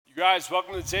Guys,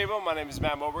 welcome to the table. My name is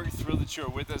Matt Moberg. Thrilled that you're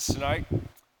with us tonight.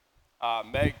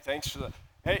 Meg, thanks for the.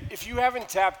 Hey, if you haven't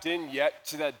tapped in yet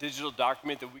to that digital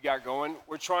document that we got going,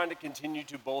 we're trying to continue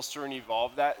to bolster and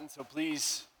evolve that. And so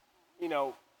please,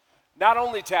 not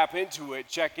only tap into it,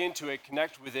 check into it,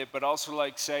 connect with it, but also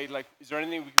say, is there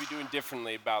anything we could be doing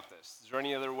differently about this? Is there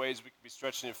any other ways we could be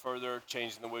stretching it further,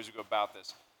 changing the ways we go about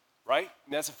this? Right?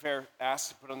 And that's a fair ask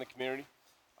to put on the community.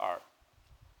 All right.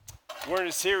 We're in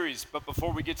a series, but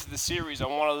before we get to the series, I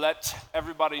want to let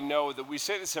everybody know that we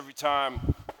say this every time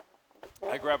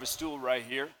I grab a stool right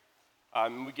here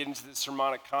and we get into the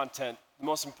sermonic content. The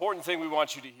most important thing we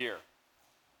want you to hear.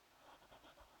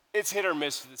 It's hit or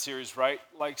miss for the series, right?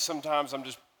 Like sometimes I'm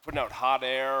just putting out hot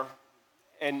air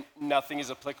and nothing is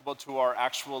applicable to our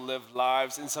actual lived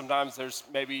lives. And sometimes there's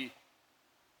maybe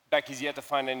Becky's yet to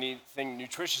find anything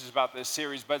nutritious about this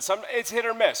series, but it's hit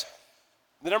or miss.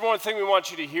 The number one thing we want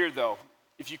you to hear, though,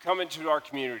 if you come into our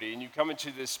community and you come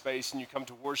into this space and you come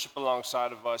to worship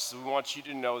alongside of us, we want you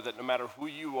to know that no matter who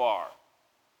you are,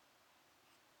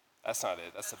 that's not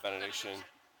it, that's the benediction.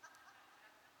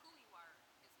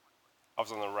 I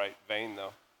was on the right vein,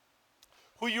 though.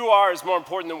 Who you are is more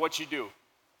important than what you do,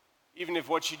 even if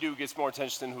what you do gets more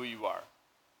attention than who you are.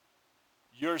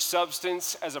 Your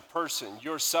substance as a person,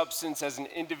 your substance as an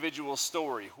individual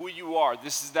story, who you are,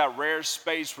 this is that rare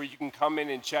space where you can come in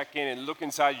and check in and look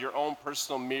inside your own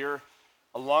personal mirror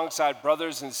alongside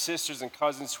brothers and sisters and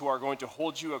cousins who are going to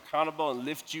hold you accountable and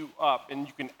lift you up. And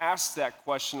you can ask that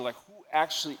question like, who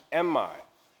actually am I?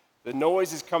 The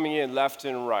noise is coming in left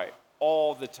and right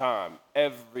all the time,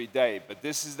 every day. But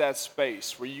this is that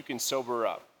space where you can sober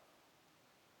up.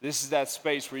 This is that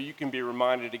space where you can be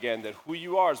reminded again that who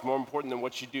you are is more important than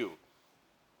what you do,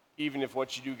 even if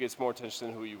what you do gets more attention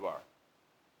than who you are.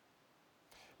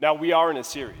 Now, we are in a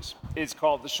series. It's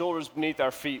called The Shoulders Beneath Our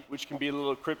Feet, which can be a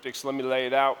little cryptic, so let me lay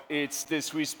it out. It's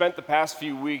this: we spent the past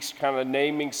few weeks kind of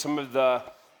naming some of the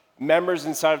members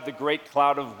inside of the great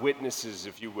cloud of witnesses,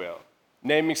 if you will.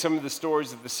 Naming some of the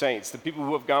stories of the saints, the people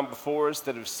who have gone before us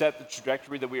that have set the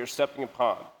trajectory that we are stepping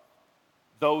upon.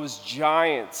 Those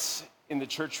giants in the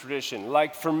church tradition.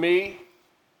 Like for me,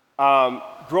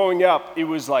 growing up, it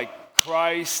was like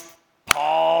Christ,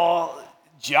 Paul,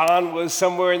 John was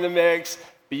somewhere in the mix.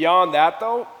 Beyond that,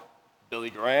 though, Billy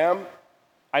Graham.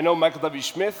 I know Michael W.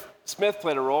 Smith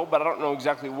played a role, but I don't know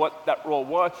exactly what that role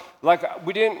was. Like,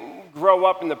 we didn't grow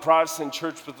up in the Protestant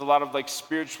church with a lot of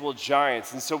spiritual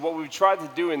giants. And so what we've tried to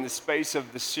do in the space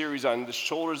of this series on The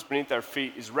Shoulders Beneath Our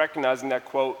Feet is recognizing that,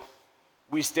 quote,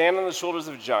 we stand on the shoulders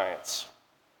of giants.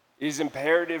 It is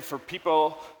imperative for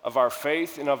people of our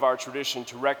faith and of our tradition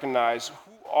to recognize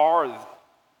who are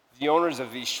the owners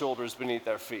of these shoulders beneath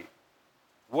their feet.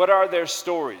 What are their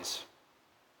stories?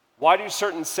 Why do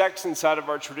certain sects inside of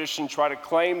our tradition try to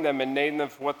claim them and name them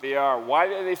for what they are? Why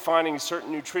are they finding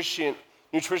certain nutritious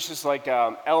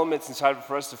elements inside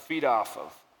for us to feed off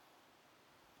of?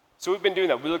 So we've been doing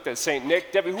that. We looked at St.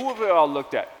 Nick. Debbie, who have we all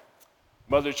looked at?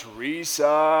 Mother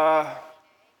Teresa.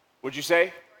 What'd you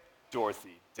say?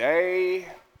 Dorothy Day,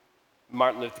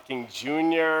 Martin Luther King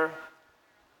Jr.,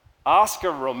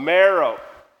 Oscar Romero.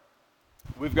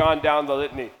 We've gone down the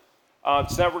litany. So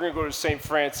now we're going to go to St.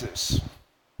 Francis.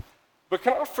 But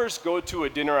can I first go to a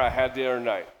dinner I had the other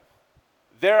night?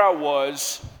 There I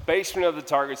was, basement of the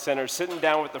Target Center, sitting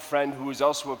down with a friend who was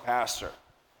also a pastor.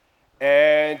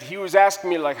 And he was asking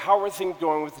me, how are things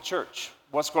going with the church?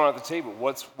 What's going on at the table?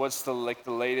 What's the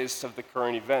laytest of the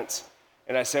current events?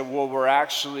 And I said, well, we're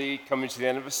actually coming to the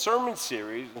end of a sermon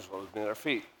series, as well as beneath our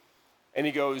feet. And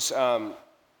he goes, well,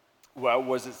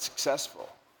 was it successful?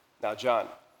 Now, John,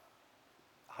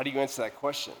 how do you answer that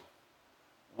question?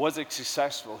 Was it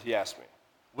successful, he asked me.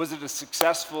 Was it a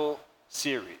successful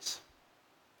series?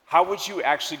 How would you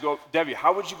actually go, Debbie,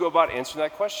 how would you go about answering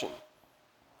that question?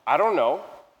 I don't know.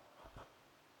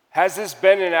 Has this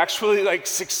been an actually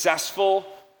successful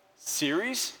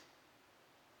series?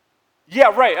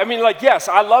 Yeah, right. I mean, yes,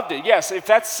 I loved it. Yes, if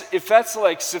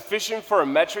that's sufficient for a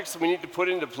metrics that we need to put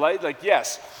into play,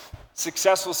 yes,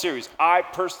 successful series. I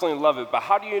personally love it. But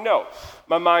how do you know?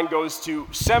 My mind goes to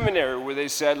seminary where they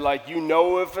said,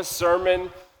 if a sermon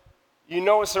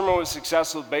was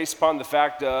successful based upon the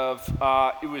fact of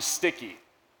it was sticky.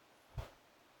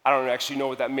 I don't actually know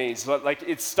what that means.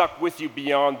 It stuck with you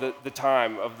beyond the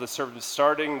time of the service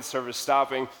starting, the service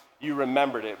stopping. You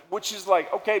remembered it, which is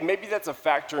okay, maybe that's a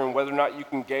factor in whether or not you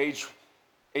can gauge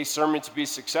a sermon to be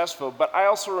successful. But I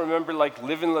also remember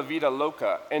living La Vida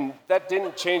Loca, and that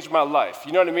didn't change my life.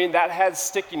 You know what I mean? That had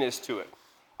stickiness to it.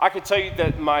 I could tell you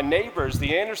that my neighbors,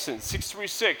 the Andersons,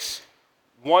 636,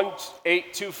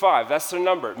 1825, that's their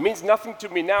number. It means nothing to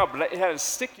me now, but it had a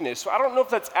stickiness. So I don't know if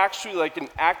that's actually like an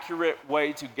accurate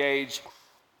way to gauge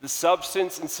the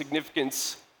substance and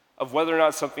significance of whether or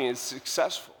not something is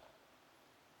successful.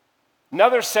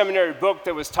 Another seminary book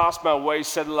that was tossed my way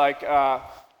said like,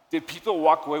 did people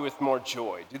walk away with more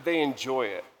joy? Did they enjoy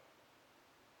it?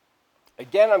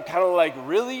 Again, I'm kind of like,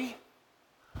 really?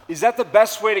 Is that the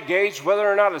best way to gauge whether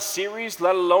or not a series,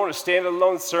 let alone a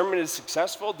standalone sermon, is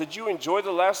successful? Did you enjoy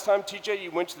the last time, TJ,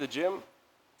 you went to the gym?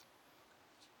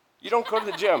 You don't go to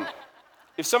the gym.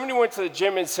 If somebody went to the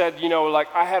gym and said, like,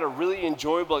 I had a really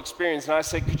enjoyable experience, and I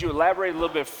said, could you elaborate a little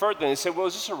bit further? And they said, well,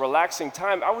 it's just a relaxing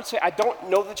time. I would say, I don't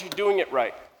know that you're doing it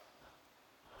right.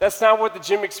 That's not what the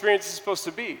gym experience is supposed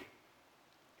to be.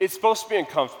 It's supposed to be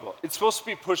uncomfortable. It's supposed to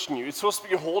be pushing you. It's supposed to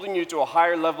be holding you to a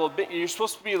higher level. You're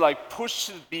supposed to be like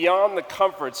pushed beyond the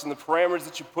comforts and the parameters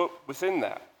that you put within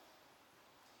that.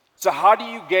 So how do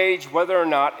you gauge whether or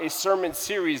not a sermon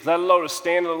series, let alone a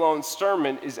standalone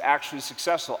sermon, is actually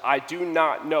successful? I do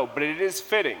not know, but it is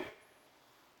fitting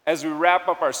as we wrap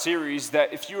up our series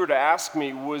that if you were to ask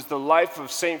me, was the life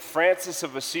of St. Francis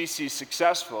of Assisi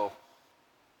successful?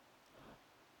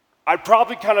 I'd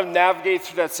probably kind of navigate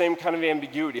through that same kind of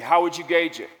ambiguity. How would you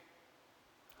gauge it?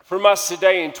 From us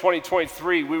today in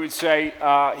 2023, we would say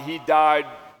he died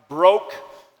broke,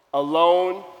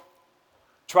 alone,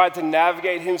 tried to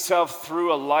navigate himself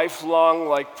through a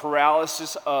lifelong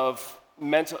paralysis of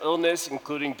mental illness,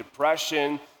 including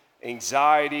depression,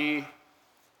 anxiety.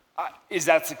 Is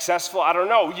that successful? I don't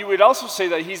know. You would also say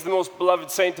that he's the most beloved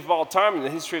saint of all time in the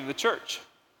history of the church.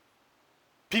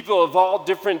 People of all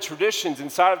different traditions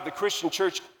inside of the Christian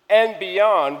church and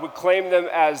beyond would claim them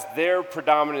as their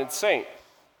predominant saint.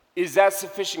 Is that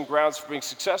sufficient grounds for being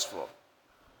successful?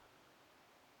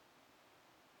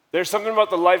 There's something about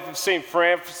the life of St.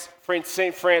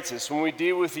 Francis when we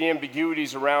deal with the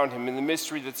ambiguities around him and the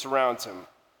mystery that surrounds him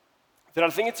that I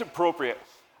think it's appropriate.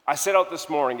 I set out this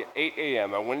morning at 8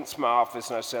 a.m. I went into my office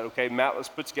and I said, okay, Matt, let's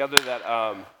put together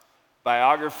that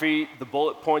biography, the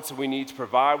bullet points that we need to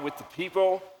provide with the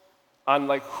people on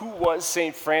who was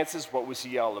St. Francis, what was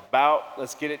he all about.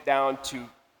 Let's get it down to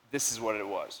this is what it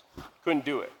was. Couldn't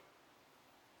do it.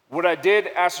 What I did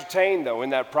ascertain, though, in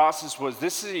that process was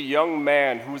this is a young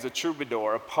man who was a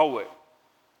troubadour, a poet,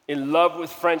 in love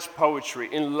with French poetry,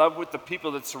 in love with the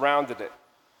people that surrounded it.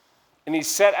 And he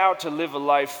set out to live a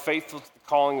life faithful to the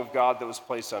calling of God that was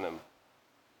placed on him.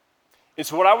 And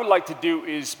so what I would like to do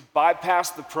is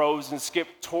bypass the prose and skip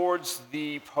towards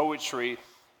the poetry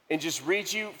and just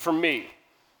read you from me.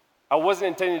 I wasn't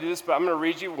intending to do this, but I'm going to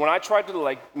read you. When I tried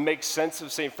to make sense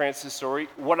of St. Francis' story,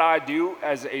 what I do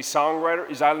as a songwriter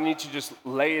is I need to just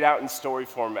lay it out in story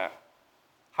format.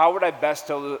 How would I best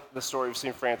tell the story of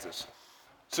St. Francis?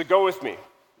 So go with me.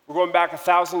 We're going back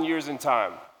 1,000 years in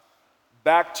time,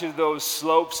 back to those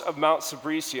slopes of Mount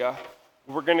Sabrizia.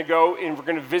 We're going to go and we're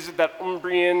going to visit that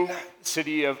Umbrian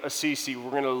city of Assisi.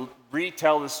 We're going to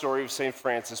retell the story of St.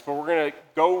 Francis, but we're going to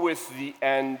go with the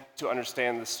end to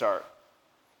understand the start.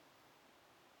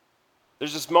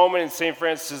 There's this moment in St.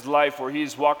 Francis' life where he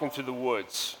is walking through the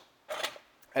woods.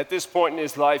 At this point in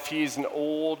his life, he is an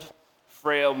old,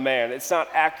 frail man. It's not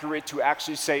accurate to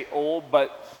actually say old,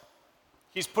 but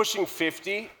he's pushing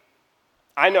 50.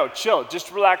 I know, chill,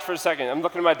 just relax for a second. I'm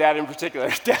looking at my dad in particular.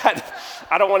 Dad,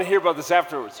 I don't want to hear about this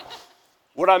afterwards.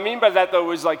 What I mean by that, though,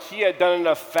 is he had done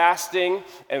enough fasting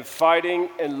and fighting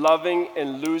and loving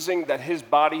and losing that his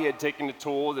body had taken a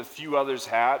toll that few others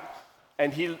had,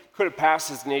 and he could have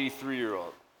passed as an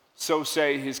 83-year-old. So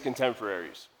say his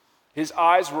contemporaries. His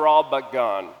eyes were all but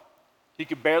gone. He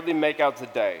could barely make out the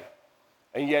day,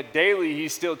 and yet daily he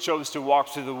still chose to walk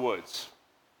through the woods.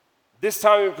 This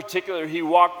time in particular, he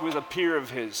walked with a peer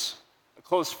of his, a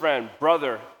close friend,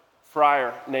 brother,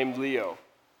 friar named Leo.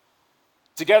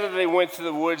 Together they went through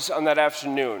the woods on that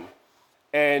afternoon.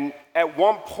 And at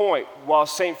one point, while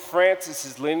St. Francis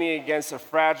is leaning against a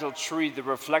fragile tree that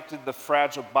reflected the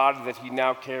fragile body that he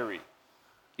now carried,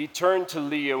 he turned to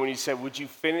Leo and he said, "Would you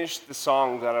finish the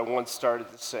song that I once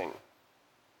started to sing?"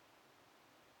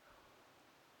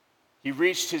 He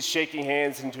reached his shaking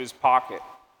hands into his pocket.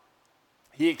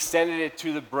 He extended it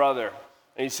to the brother,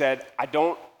 and he said,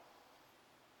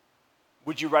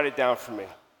 would you write it down for me?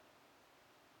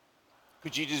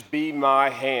 Could you just be my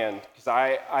hand? Because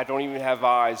I don't even have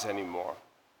eyes anymore.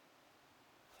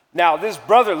 Now, this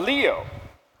brother, Leo,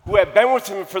 who had been with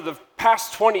him for the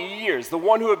past 20 years, the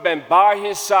one who had been by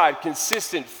his side,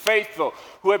 consistent, faithful,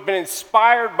 who had been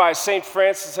inspired by St.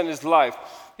 Francis in his life,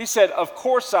 he said, "Of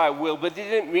course I will," but he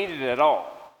didn't mean it at all.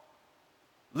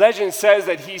 Legend says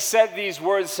that he said these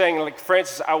words saying, like,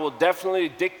 Francis, I will definitely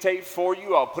dictate for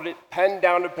you. I'll put it pen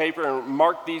down to paper and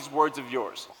mark these words of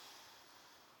yours.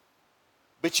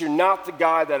 But you're not the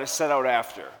guy that I set out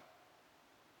after.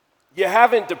 You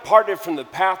haven't departed from the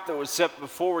path that was set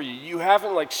before you. You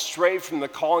haven't strayed from the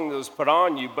calling that was put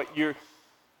on you, but you're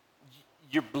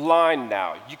blind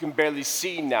now. You can barely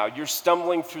see now. You're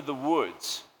stumbling through the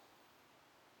woods.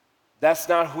 That's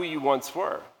not who you once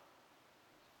were.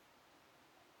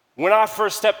 When I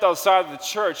first stepped outside of the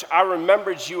church, I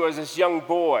remembered you as this young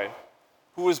boy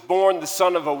who was born the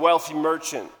son of a wealthy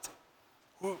merchant,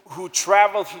 who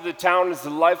traveled through the town as the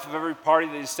life of every party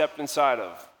that he stepped inside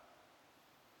of.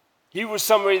 He was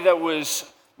somebody that was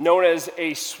known as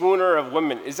a swooner of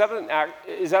women. Is that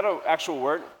an actual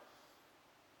word?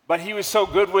 But he was so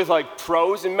good with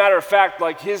prose. As a matter of fact,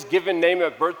 his given name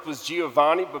at birth was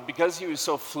Giovanni, but because he was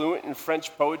so fluent in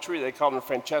French poetry, they called him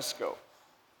Francesco,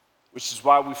 which is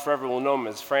why we forever will know him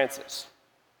as Francis.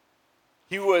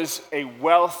 He was a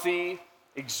wealthy,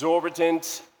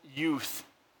 exorbitant youth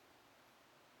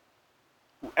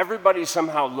who everybody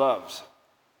somehow loves.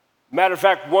 Matter of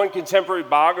fact, one contemporary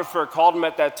biographer called him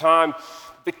at that time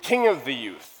the king of the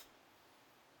youth.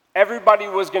 Everybody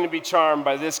was going to be charmed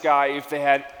by this guy if they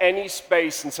had any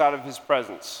space inside of his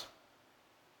presence.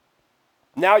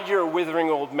 Now you're a withering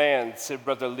old man, said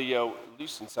Brother Leo,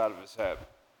 loose inside of his head.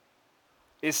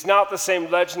 It's not the same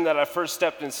legend that I first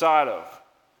stepped inside of.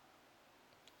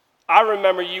 I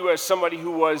remember you as somebody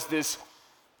who was this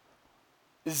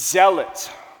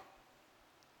zealot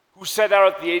who set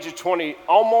out at the age of 20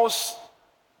 almost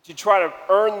to try to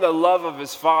earn the love of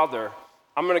his father.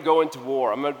 I'm going to go into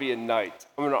war. I'm going to be a knight.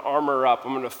 I'm going to armor up.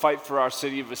 I'm going to fight for our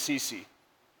city of Assisi.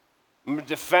 I'm going to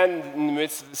defend in the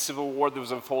midst of the civil war that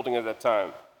was unfolding at that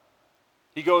time.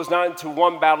 He goes not into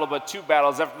one battle, but two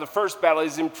battles. After the first battle,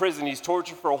 he's in prison. He's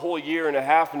tortured for a whole year and a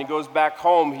half, and he goes back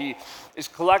home. He is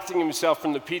collecting himself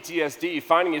from the PTSD,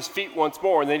 finding his feet once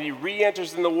more, and then he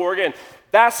re-enters in the war again.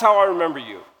 That's how I remember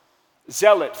you.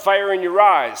 Zealot, fire in your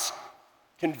eyes,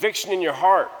 conviction in your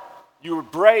heart. You were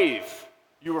brave.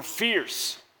 You were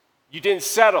fierce. You didn't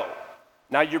settle.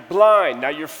 Now you're blind. Now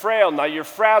you're frail. Now you're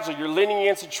fragile. You're leaning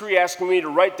against a tree asking me to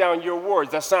write down your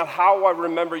words. That's not how I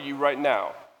remember you right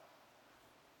now.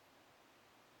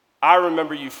 I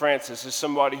remember you, Francis, as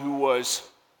somebody who was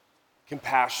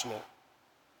compassionate,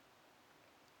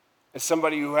 as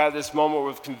somebody who had this moment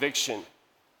with conviction,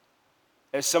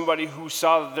 as somebody who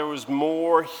saw that there was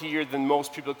more here than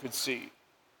most people could see.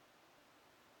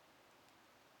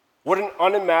 What an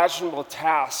unimaginable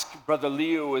task Brother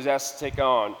Leo was asked to take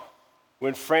on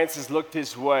when Francis looked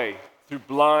his way through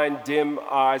blind, dim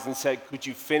eyes and said, "Could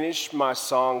you finish my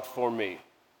song for me?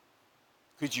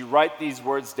 Could you write these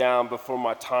words down before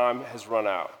my time has run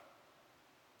out?"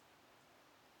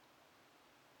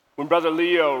 When Brother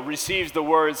Leo receives the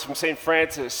words from St.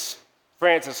 Francis,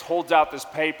 Francis holds out this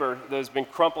paper that has been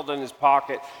crumpled in his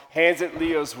pocket, hands it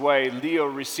Leo's way. Leo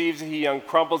receives it, he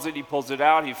uncrumples it, he pulls it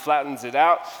out, he flattens it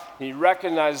out, and he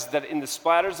recognizes that in the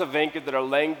splatters of ink that are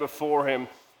laying before him,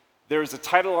 there is a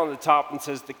title on the top that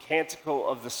says, "The Canticle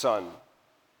of the Sun."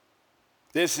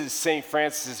 This is St.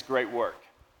 Francis' great work.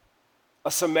 A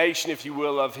summation, if you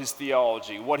will, of his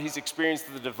theology, what he's experienced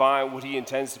of the divine, what he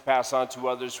intends to pass on to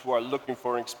others who are looking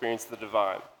for an experience of the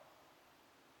divine.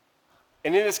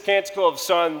 And in this Canticle of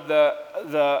Sun,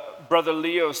 the Brother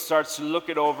Leo starts to look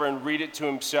it over and read it to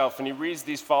himself, and he reads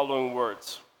these following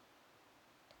words.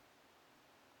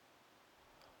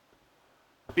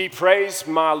 "Be praised,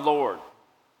 my Lord,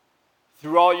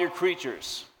 through all your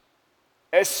creatures,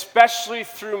 especially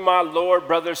through my Lord,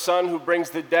 brother, Son, who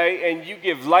brings the day, and you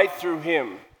give light through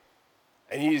him,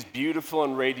 and he is beautiful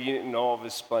and radiant in all of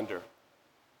his splendor.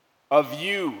 Of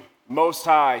you, Most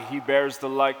High, he bears the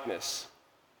likeness.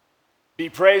 Be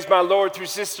praised, my Lord, through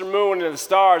Sister Moon and the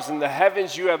stars, and the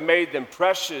heavens you have made them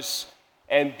precious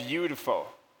and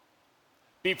beautiful.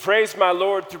 Be praised, my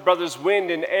Lord, through brothers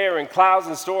wind and air and clouds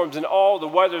and storms and all the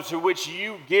weather through which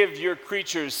you give your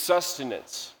creatures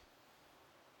sustenance.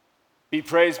 Be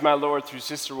praised, my Lord, through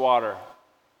Sister Water.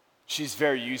 She's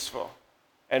very useful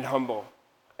and humble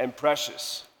and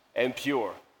precious and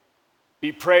pure.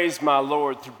 Be praised, my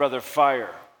Lord, through Brother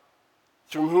Fire,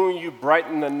 through whom you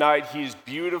brighten the night. He is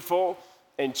beautiful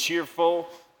and cheerful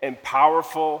and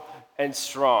powerful and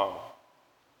strong.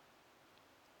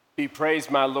 Be praised,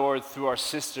 my Lord, through our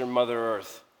sister, Mother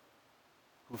Earth,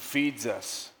 who feeds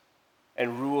us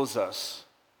and rules us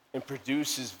and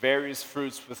produces various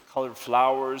fruits with colored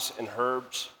flowers and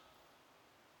herbs.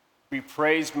 Be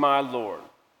praised, my Lord,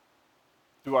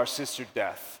 through our sister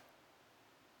Death,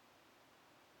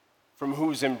 from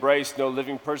whose embrace no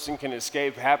living person can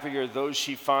escape. Happy are those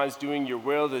she finds doing your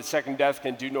will, that second death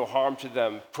can do no harm to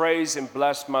them. Praise and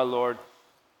bless my Lord,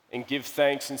 and give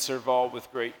thanks and serve all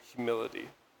with great humility.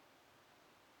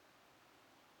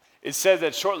 It said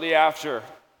that shortly after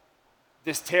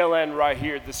this tail end right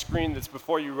here, the screen that's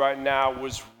before you right now,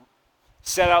 was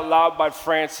said out loud by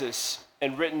Francis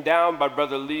and written down by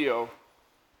Brother Leo,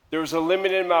 there was a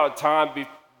limited amount of time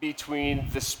between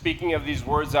the speaking of these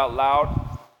words out loud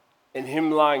and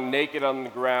him lying naked on the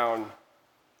ground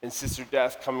and Sister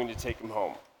Death coming to take him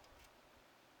home.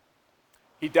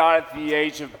 He died at the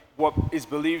age of what is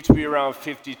believed to be around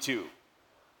 52,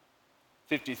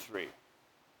 53.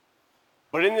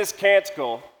 But in this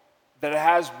canticle that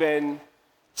has been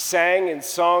sang and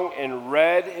sung and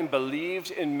read and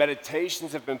believed, and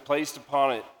meditations have been placed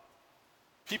upon it,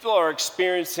 people are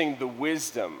experiencing the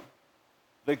wisdom,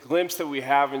 the glimpse that we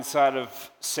have inside of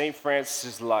St.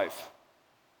 Francis' life.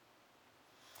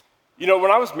 You know,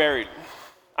 when I was married,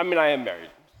 I am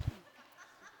married.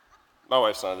 My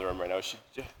wife's not in the room right now.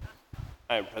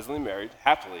 I am presently married,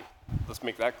 happily. Let's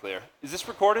make that clear. Is this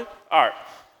recorded? All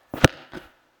right.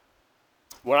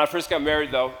 When I first got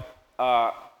married, though,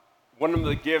 one of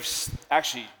the gifts,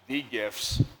 actually the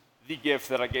gift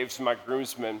that I gave to my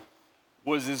groomsmen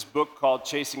was this book called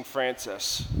Chasing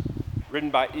Francis, written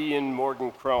by Ian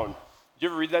Morgan Crone. Did you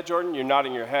ever read that, Jordan? You're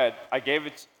nodding your head. I gave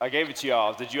it to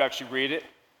y'all. Did you actually read it?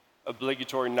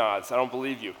 Obligatory nods. I don't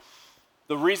believe you.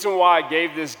 The reason why I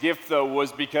gave this gift, though,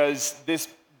 was because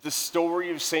the story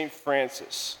of St.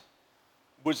 Francis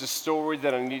was a story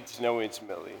that I needed to know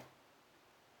intimately.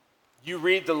 You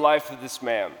read the life of this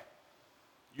man.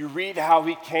 You read how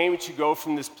he came to go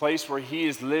from this place where he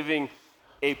is living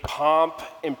a pomp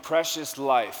and precious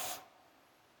life,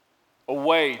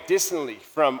 away distantly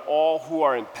from all who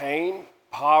are in pain,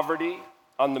 poverty,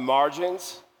 on the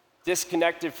margins,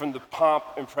 disconnected from the pomp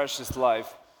and precious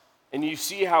life. And you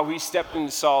see how he stepped into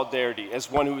solidarity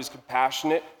as one who is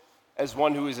compassionate, as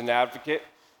one who is an advocate,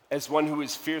 as one who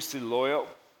is fiercely loyal,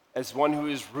 as one who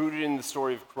is rooted in the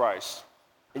story of Christ.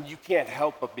 And you can't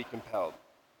help but be compelled.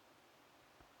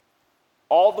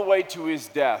 All the way to his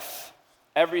death,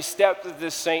 every step that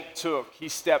this saint took, he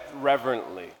stepped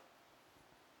reverently.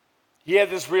 He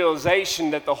had this realization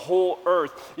that the whole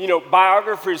earth,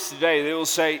 biographers today, they will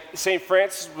say St.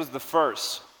 Francis was the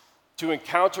first to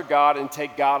encounter God and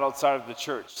take God outside of the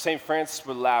church. St. Francis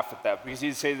would laugh at that because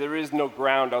he'd say there is no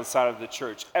ground outside of the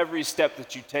church. Every step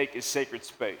that you take is sacred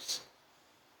space.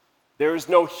 There is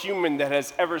no human that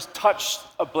has ever touched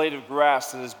a blade of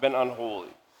grass that has been unholy.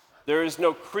 There is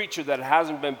no creature that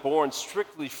hasn't been born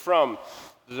strictly from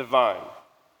the divine.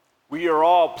 We are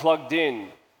all plugged in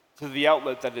to the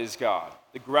outlet that is God,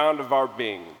 the ground of our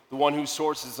being, the one who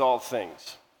sources all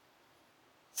things.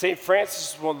 St.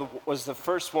 Francis was the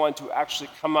first one to actually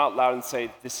come out loud and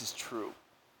say, this is true.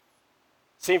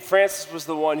 St. Francis was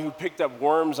the one who picked up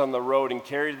worms on the road and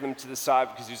carried them to the side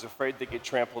because he was afraid they'd get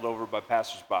trampled over by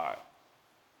passersby.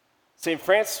 St.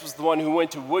 Francis was the one who went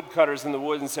to woodcutters in the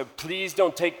woods and said, please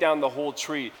don't take down the whole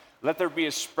tree. Let there be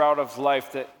a sprout of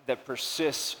life that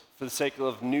persists for the sake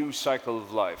of a new cycle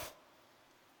of life.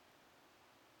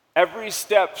 Every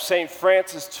step St.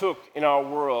 Francis took in our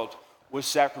world was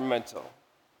sacramental.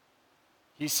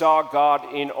 He saw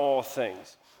God in all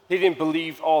things. He didn't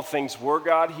believe all things were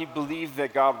God. He believed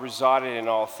that God resided in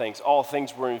all things. All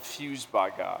things were infused by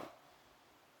God.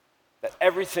 That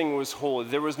everything was holy.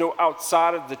 There was no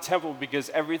outside of the temple because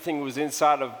everything was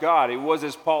inside of God. It was,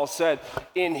 as Paul said,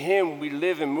 in him we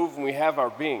live and move and we have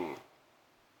our being.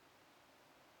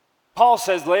 Paul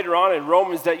says later on in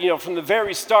Romans that, from the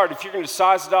very start, if you're going to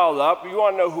size it all up, you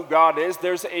want to know who God is,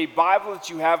 there's a Bible that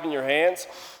you have in your hands,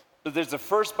 but there's the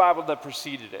first Bible that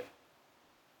preceded it.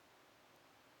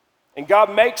 And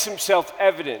God makes himself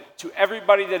evident to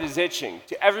everybody that is itching,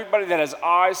 to everybody that has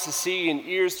eyes to see and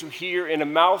ears to hear and a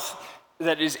mouth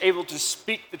that is able to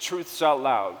speak the truths out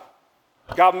loud.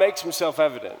 God makes himself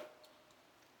evident.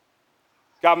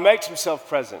 God makes himself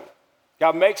present.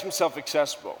 God makes himself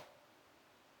accessible.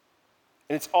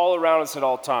 And it's all around us at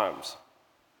all times.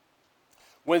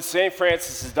 When St.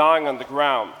 Francis is dying on the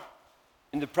ground,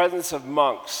 in the presence of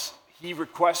monks, he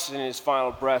requested in his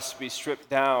final breath to be stripped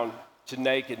down to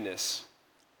nakedness,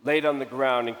 laid on the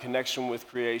ground in connection with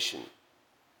creation.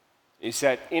 He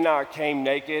said, in I came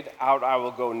naked, out I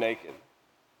will go naked.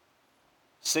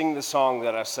 Sing the song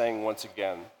that I sang once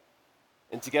again.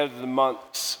 And together the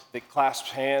monks, they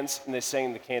clasped hands and they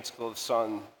sang the Canticle of the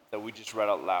Sun that we just read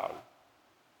out loud.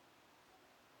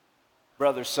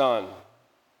 Brother sun,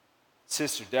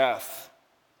 sister death,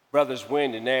 brothers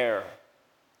wind and air,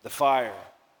 the fire,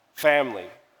 family,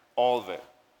 all of it.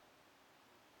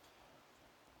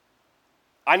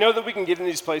 I know that we can get in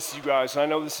these places, you guys, and I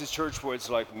know this is church where it's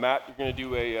like, Matt, you're going to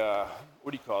do a,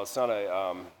 what do you call it? It's not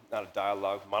a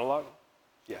dialogue, monologue?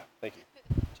 Yeah, thank you,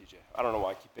 TJ. I don't know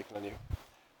why I keep picking on you.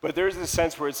 But there's this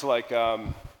sense where it's like,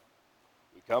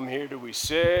 we come here, we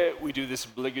sit, we do this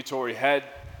obligatory head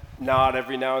nod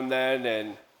every now and then,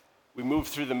 and we move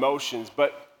through the motions.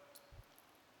 But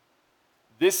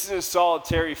this is a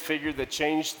solitary figure that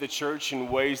changed the church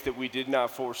in ways that we did not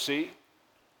foresee,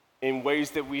 in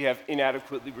ways that we have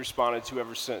inadequately responded to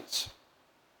ever since.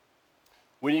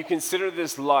 When you consider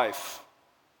this life,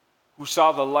 who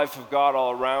saw the life of God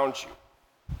all around you,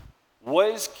 what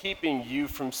is keeping you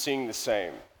from seeing the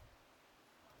same?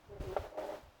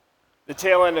 The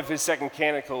tail end of his second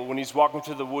canticle, when he's walking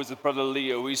through the woods with Brother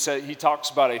Leo, he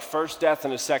talks about a first death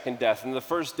and a second death. And the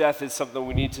first death is something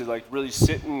we need to really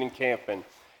sit in and camp in.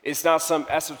 It's not some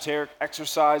esoteric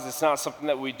exercise. It's not something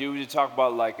that we do to talk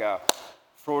about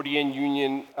Freudian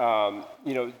Union,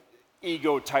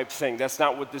 ego type thing. That's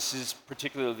not what this is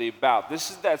particularly about. This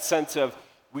is that sense of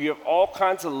we have all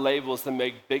kinds of labels that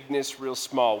make bigness real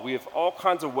small. We have all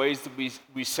kinds of ways that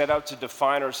we set out to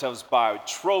define ourselves by,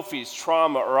 trophies,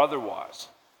 trauma, or otherwise.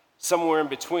 Somewhere in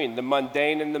between, the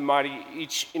mundane and the mighty,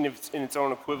 each in its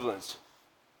own equivalence.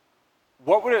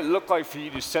 What would it look like for you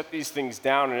to set these things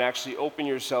down and actually open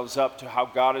yourselves up to how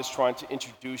God is trying to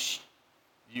introduce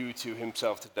you to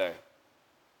himself today?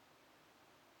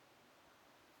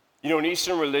 You know, in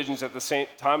Eastern religions, at the same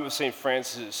time of St.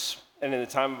 Francis and in the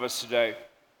time of us today,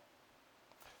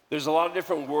 there's a lot of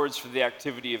different words for the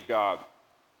activity of God.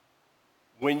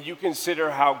 When you consider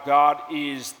how God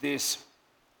is this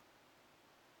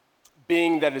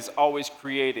being that is always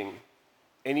creating,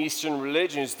 in Eastern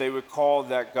religions, they would call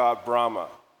that God Brahma.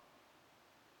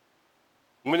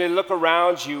 When they look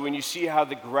around you and you see how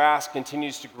the grass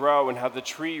continues to grow and how the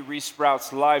tree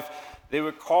resprouts life, they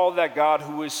would call that God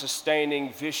who is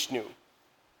sustaining Vishnu.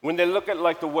 When they look at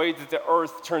the way that the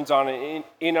earth turns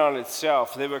in on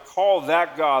itself, they would call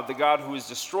that God the God who is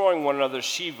destroying one another,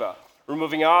 Shiva,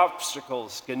 removing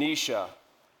obstacles, Ganesha.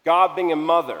 God being a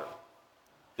mother,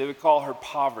 they would call her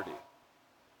poverty.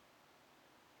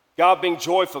 God being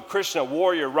joyful, Krishna,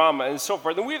 warrior, Rama, and so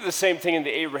forth. And we have the same thing in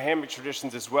the Abrahamic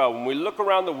traditions as well. When we look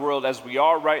around the world as we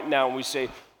are right now and we say,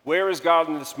 where is God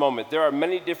in this moment? There are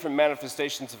many different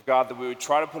manifestations of God that we would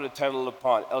try to put a title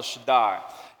upon. El Shaddai,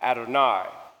 Adonai,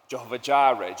 Jehovah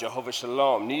Jireh, Jehovah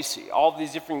Shalom, Nisi. All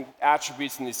these different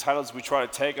attributes and these titles we try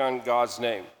to take on God's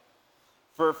name.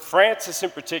 For Francis in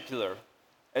particular,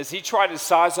 as he tried to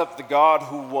size up the God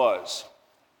who was,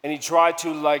 and he tried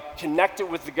to connect it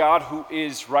with the God who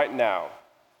is right now.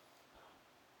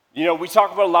 You know, we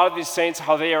talk about a lot of these saints,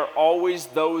 how they are always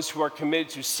those who are committed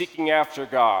to seeking after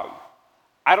God.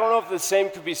 I don't know if the same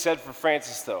could be said for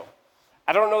Francis, though.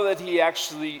 I don't know that he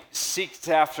actually seeked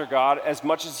after God as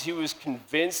much as he was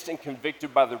convinced and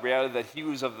convicted by the reality that he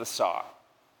was of the sought.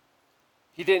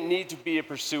 He didn't need to be a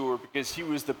pursuer because he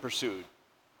was the pursued.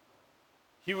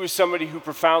 He was somebody who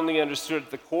profoundly understood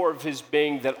at the core of his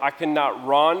being that I cannot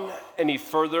run any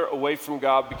further away from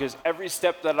God because every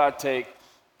step that I take,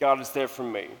 God is there for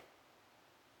me.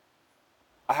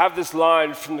 I have this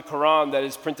line from the Quran that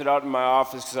is printed out in my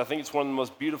office because I think it's one of the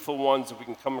most beautiful ones that we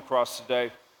can come across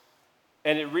today.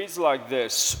 And it reads like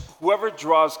this: whoever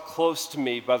draws close to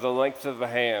me by the length of a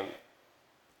hand,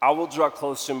 I will draw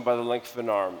close to him by the length of an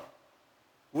arm.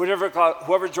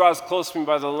 Whoever draws close to me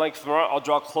by the length of an arm, I'll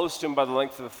draw close to him by the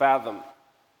length of a fathom.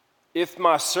 If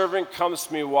my servant comes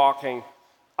to me walking,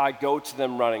 I go to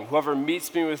them running. Whoever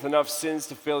meets me with enough sins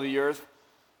to fill the earth,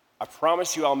 I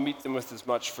promise you I'll meet them with as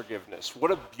much forgiveness.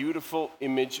 What a beautiful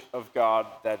image of God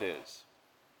that is.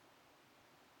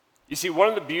 You see, one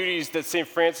of the beauties that St.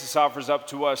 Francis offers up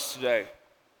to us today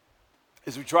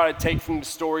is we try to take from the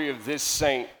story of this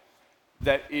saint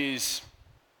that is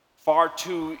far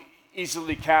too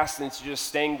easily cast into just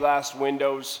stained glass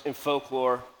windows and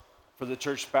folklore for the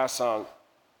church to pass on.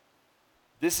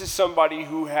 This is somebody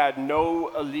who had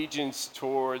no allegiance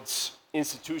towards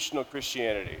institutional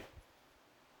Christianity.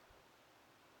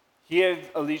 He had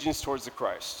allegiance towards the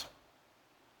Christ.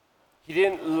 He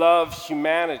didn't love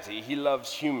humanity, he loved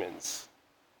humans.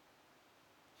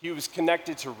 He was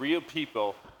connected to real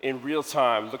people in real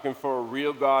time, looking for a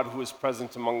real God who was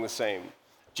present among the same.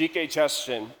 G.K.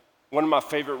 Chesterton, one of my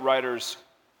favorite writers,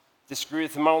 disagree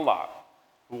with him on a lot,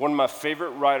 but one of my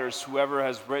favorite writers who ever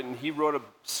has written, he wrote a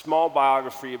small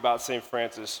biography about St.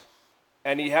 Francis,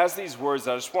 and he has these words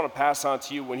that I just want to pass on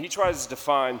to you when he tries to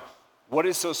define what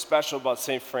is so special about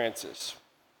St. Francis.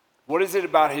 What is it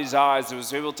about his eyes that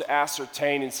was able to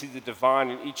ascertain and see the divine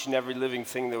in each and every living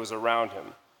thing that was around him?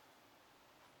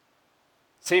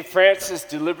 St. Francis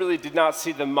deliberately did not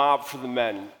see the mob for the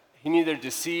men. He neither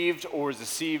deceived or was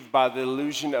deceived by the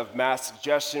illusion of mass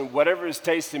suggestion. Whatever his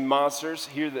taste in monsters,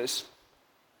 hear this,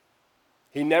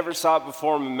 he never saw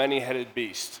before him a many-headed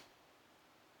beast.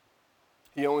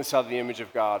 He only saw the image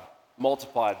of God,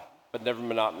 multiplied, but never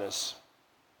monotonous.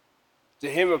 To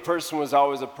him, a person was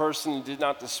always a person and did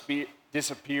not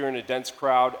disappear in a dense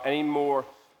crowd any more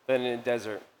than in a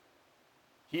desert.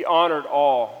 He honored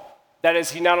all. That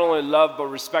is, he not only loved but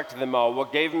respected them all.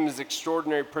 What gave him his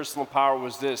extraordinary personal power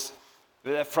was this,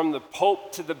 that from the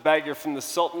Pope to the beggar, from the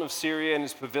Sultan of Syria and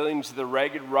his pavilion to the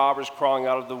ragged robbers crawling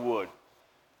out of the wood,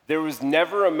 there was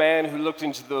never a man who looked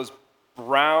into those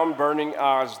brown, burning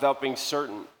eyes without being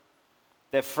certain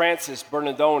that Francis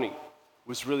Bernardoni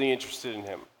was really interested in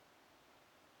him,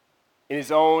 in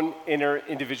his own inner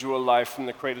individual life from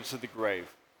the cradle to the grave,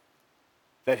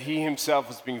 that he himself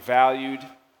was being valued,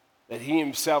 that he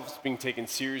himself was being taken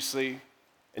seriously,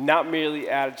 and not merely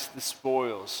added to the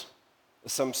spoils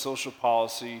of some social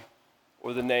policy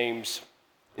or the names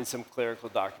in some clerical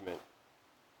document.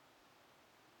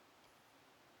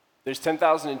 There's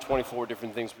 10,024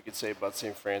 different things we could say about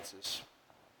St. Francis.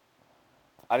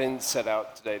 I didn't set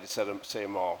out today to say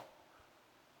them all.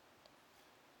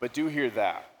 But do hear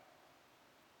that.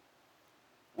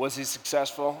 Was he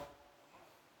successful?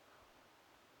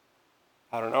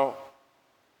 I don't know.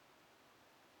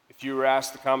 If you were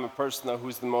asked the common person, though,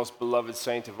 who's the most beloved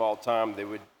saint of all time, they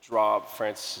would draw up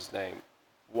Francis's name.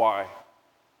 Why?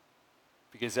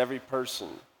 Because every person,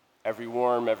 every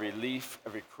worm, every leaf,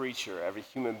 every creature, every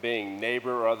human being,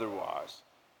 neighbor or otherwise,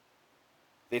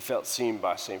 they felt seen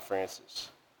by St. Francis.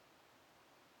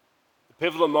 The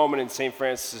pivotal moment in St.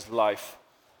 Francis's life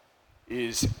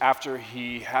is after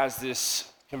he has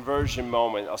this conversion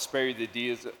moment. I'll spare you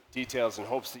the details in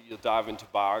hopes that you'll dive into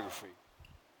biography.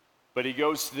 But he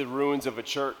goes to the ruins of a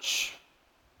church,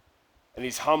 and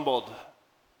he's humbled,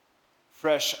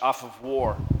 fresh off of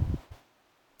war.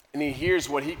 And he hears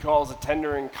what he calls a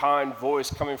tender and kind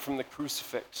voice coming from the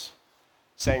crucifix,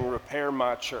 saying, "Repair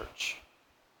my church."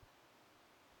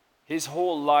 His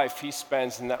whole life he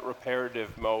spends in that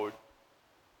reparative mode.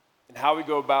 And how he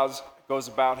goes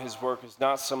about his work is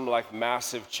not some like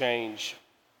massive change,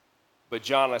 but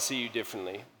John, I see you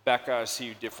differently. Becca, I see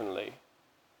you differently.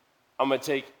 I'm going to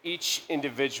take each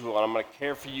individual and I'm going to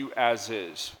care for you as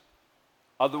is.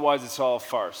 Otherwise, it's all a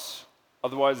farce.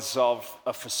 Otherwise, it's all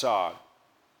a facade.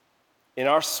 In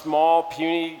our small,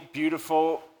 puny,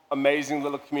 beautiful, amazing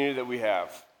little community that we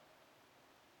have,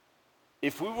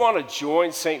 if we want to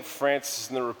join St. Francis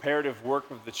in the reparative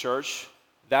work of the church,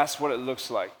 that's what it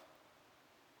looks like.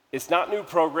 It's not new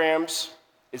programs.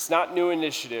 It's not new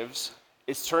initiatives.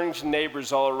 It's turning to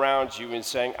neighbors all around you and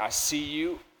saying, I see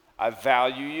you. I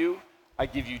value you. I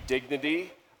give you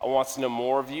dignity. I want to know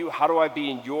more of you. How do I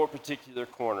be in your particular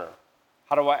corner?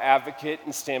 How do I advocate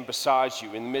and stand beside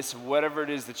you in the midst of whatever it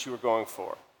is that you are going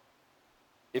for?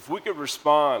 If we could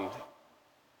respond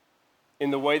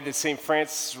in the way that St.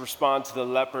 Francis responded to the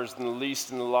lepers and the least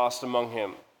and the lost among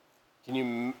him, can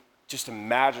you just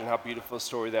imagine how beautiful a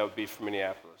story that would be for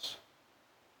Minneapolis?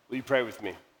 Will you pray with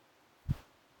me?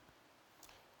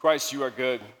 Christ, you are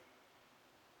good.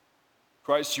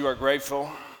 Christ, you are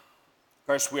grateful.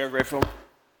 Christ, we are grateful.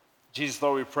 Jesus,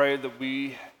 Lord, we pray that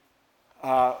we,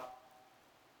 God,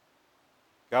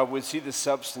 would see the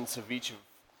substance of each of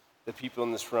the people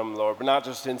in this room, Lord, but not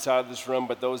just inside this room,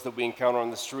 but those that we encounter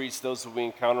on the streets, those that we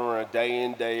encounter on a day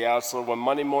in, day out. So, Lord, when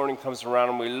Monday morning comes around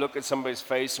and we look at somebody's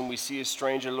face and we see a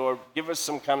stranger, Lord, give us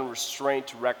some kind of restraint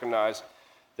to recognize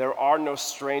there are no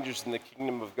strangers in the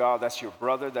kingdom of God. That's your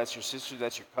brother, that's your sister,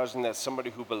 that's your cousin, that's somebody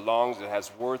who belongs, that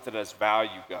has worth, that has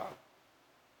value, God.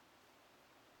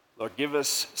 Lord, give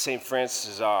us St.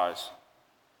 Francis's eyes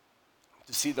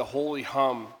to see the holy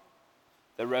hum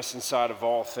that rests inside of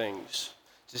all things,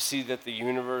 to see that the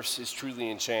universe is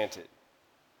truly enchanted.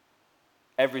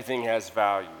 Everything has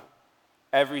value.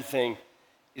 Everything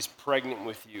is pregnant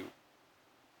with you.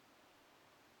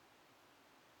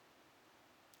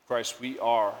 Christ, we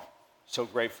are so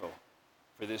grateful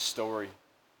for this story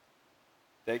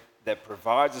that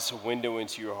provides us a window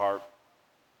into your heart.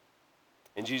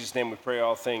 In Jesus' name we pray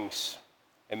all things.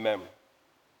 Amen.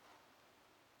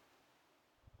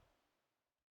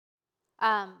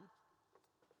 I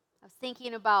was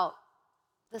thinking about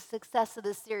the success of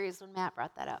this series when Matt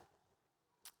brought that up.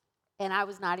 And I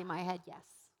was nodding my head yes.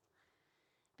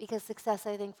 Because success,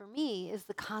 I think, for me, is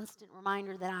the constant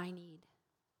reminder that I need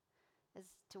as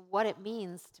to what it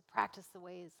means to practice the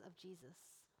ways of Jesus.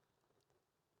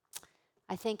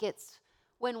 I think it's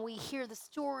when we hear the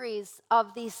stories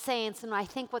of these saints, and I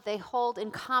think what they hold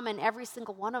in common, every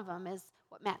single one of them, is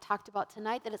what Matt talked about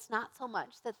tonight, that it's not so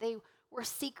much that they were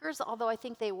seekers, although I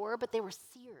think they were, but they were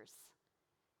seers.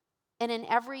 And in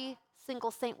every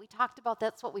single saint we talked about,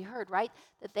 that's what we heard, right?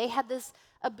 That they had this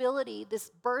ability,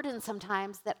 this burden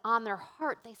sometimes, that on their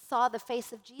heart they saw the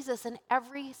face of Jesus in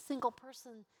every single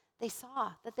person they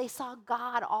saw, that they saw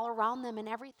God all around them and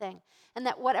everything, and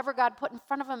that whatever God put in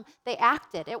front of them, they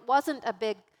acted. It wasn't a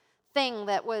big thing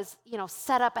that was,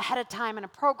 set up ahead of time in a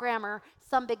program or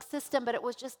some big system, but it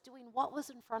was just doing what was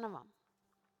in front of them.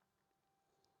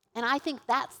 And I think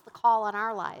that's the call on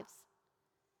our lives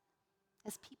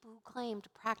as people who claim to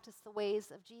practice the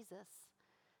ways of Jesus.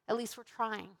 At least we're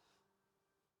trying.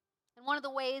 And one of the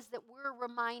ways that we're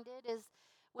reminded is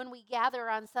when we gather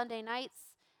on Sunday nights,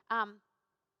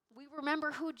 we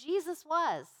remember who Jesus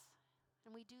was.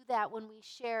 And we do that when we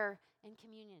share in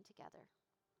communion together.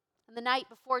 And the night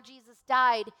before Jesus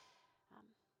died,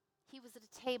 he was at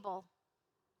a table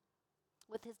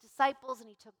with his disciples, and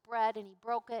he took bread and he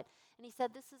broke it, and he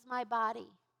said, "This is my body,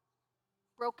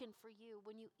 broken for you.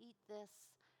 When you eat this,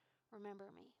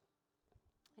 remember me."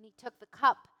 And he took the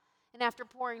cup, and after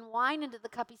pouring wine into the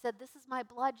cup, he said, "This is my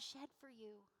blood shed for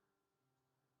you,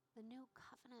 the new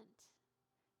covenant.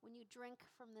 When you drink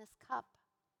from this cup,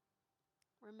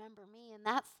 remember me." And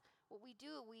that's what we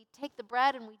do. We take the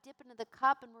bread and we dip into the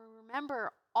cup, and we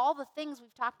remember all the things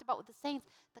we've talked about with the saints,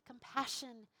 the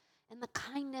compassion and the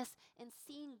kindness, and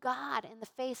seeing God in the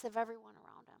face of everyone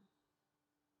around him.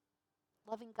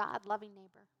 Loving God, loving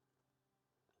neighbor.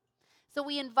 So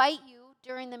we invite you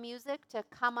during the music to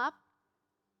come up.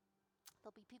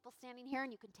 There'll be people standing here,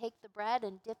 and you can take the bread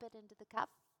and dip it into the cup.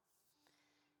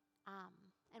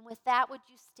 And with that, would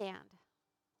you stand?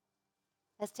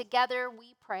 As together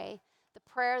we pray the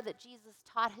prayer that Jesus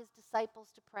taught his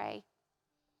disciples to pray.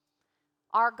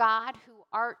 Our God, who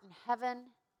art in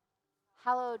heaven,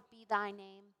 hallowed be thy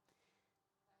name.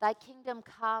 Thy kingdom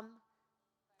come,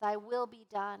 thy will be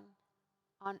done,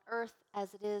 on earth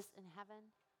as it is in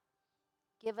heaven.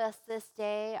 Give us this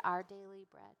day our daily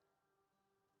bread,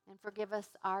 and forgive us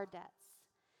our debts,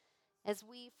 as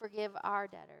we forgive our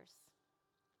debtors.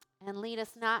 And lead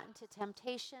us not into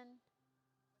temptation,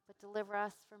 but deliver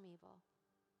us from evil.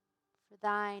 For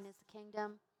thine is the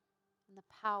kingdom, and the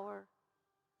power,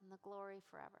 and the glory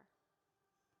forever.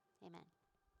 Amen.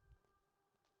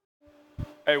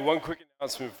 Hey, one quick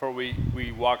announcement before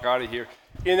we walk out of here.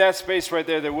 In that space right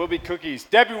there will be cookies.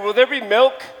 Debbie, will there be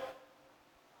milk?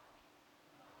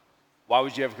 Why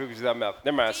would you have cookies without milk?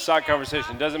 Never mind, side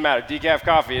conversation. Doesn't matter. Decaf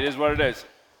coffee, it is what it is.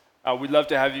 We'd love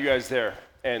to have you guys there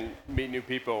and meet new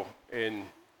people and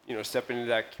step into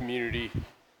that community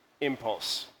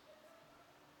impulse.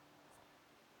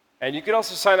 And you can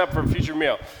also sign up for a future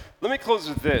meal. Let me close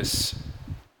with this.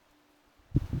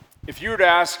 If you were to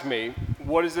ask me,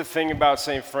 what is the thing about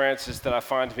St. Francis that I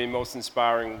find to be most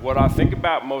inspiring, what I think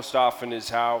about most often is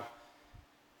how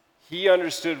he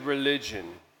understood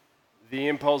religion, the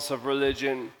impulse of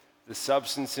religion, the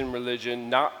substance in religion,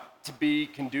 not to be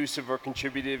conducive or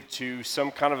contributive to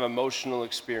some kind of emotional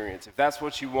experience. If that's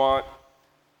what you want,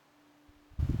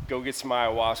 go get some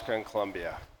ayahuasca in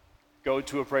Colombia. Go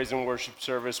to a praise and worship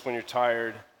service when you're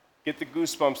tired. Get the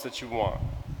goosebumps that you want.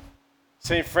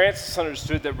 St. Francis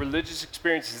understood that religious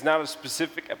experience is not a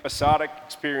specific episodic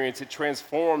experience. It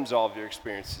transforms all of your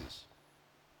experiences.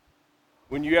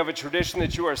 When you have a tradition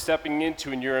that you are stepping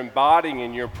into and you're embodying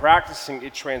and you're practicing,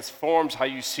 it transforms how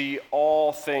you see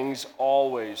all things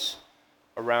always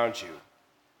around you.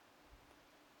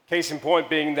 Case in point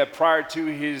being that prior to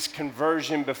his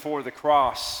conversion before the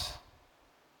cross,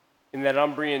 in that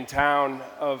Umbrian town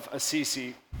of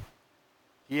Assisi,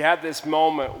 he had this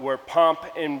moment where pomp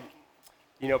and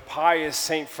pious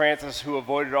St. Francis, who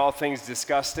avoided all things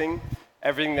disgusting,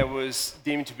 everything that was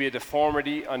deemed to be a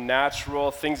deformity,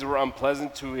 unnatural, things that were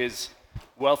unpleasant to his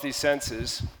wealthy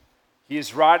senses, he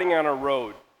is riding on a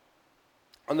road.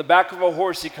 On the back of a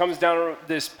horse, he comes down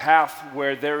this path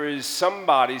where there is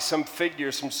somebody, some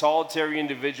figure, some solitary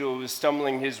individual who is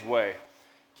stumbling his way.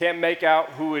 Can't make out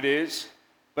who it is,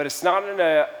 but it's not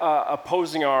an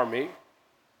opposing army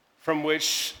from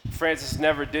which Francis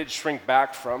never did shrink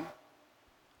back from.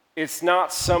 It's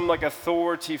not some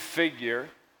authority figure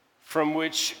from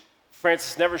which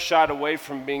Francis never shied away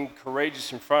from being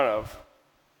courageous in front of.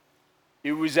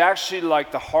 It was actually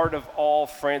like the heart of all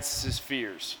Francis's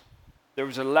fears. There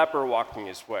was a leper walking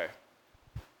his way.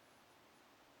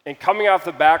 And coming off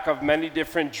the back of many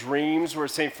different dreams where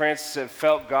St. Francis had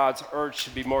felt God's urge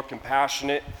to be more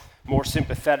compassionate, more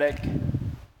sympathetic,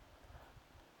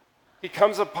 he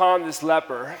comes upon this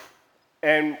leper,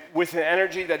 and with an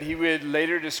energy that he would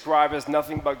later describe as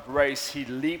nothing but grace, he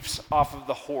leaps off of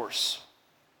the horse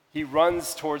he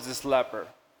runs towards this leper.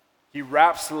 He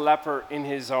wraps the leper in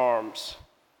his arms,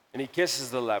 and he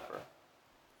kisses the leper.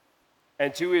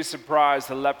 And to his surprise,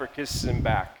 the leper kisses him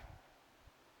back.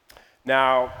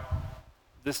 Now,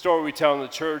 the story we tell in the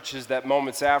church is that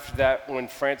moments after that, when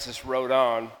Francis rode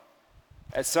on,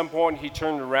 at some point he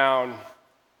turned around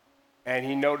and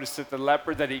he noticed that the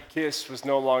leper that he kissed was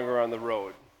no longer on the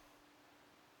road.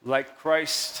 Like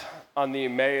Christ on the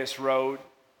Emmaus road,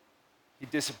 he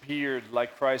disappeared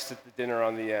like Christ at the dinner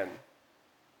on the end.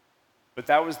 But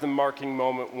that was the marking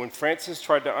moment when Francis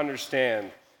tried to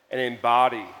understand and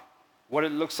embody what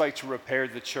it looks like to repair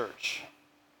the church.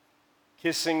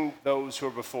 Kissing those who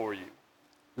are before you,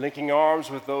 linking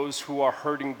arms with those who are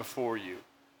hurting before you,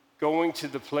 going to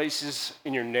the places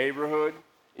in your neighborhood,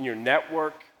 in your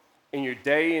network, in your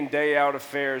day in, day out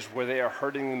affairs where they are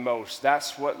hurting the most.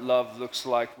 That's what love looks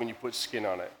like when you put skin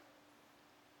on it.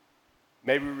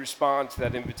 Maybe we respond to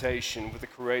that invitation with the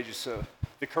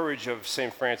courage of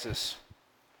St. Francis.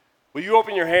 Will you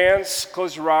open your hands,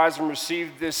 close your eyes, and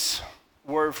receive this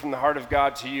word from the heart of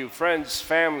God to you? Friends,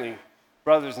 family,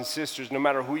 brothers and sisters, no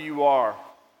matter who you are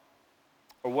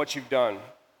or what you've done,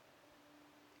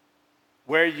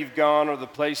 where you've gone or the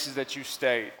places that you've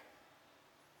stayed,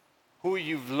 who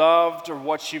you've loved or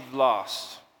what you've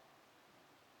lost,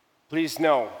 please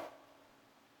know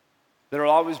there will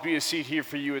always be a seat here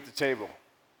for you at the table.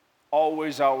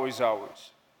 Always, always,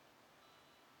 always.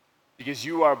 Because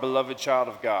you are a beloved child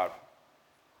of God,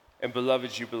 and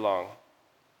beloved, you belong.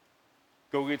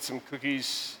 Go get some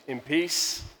cookies in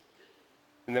peace,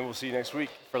 and then we'll see you next week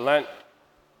for Lent.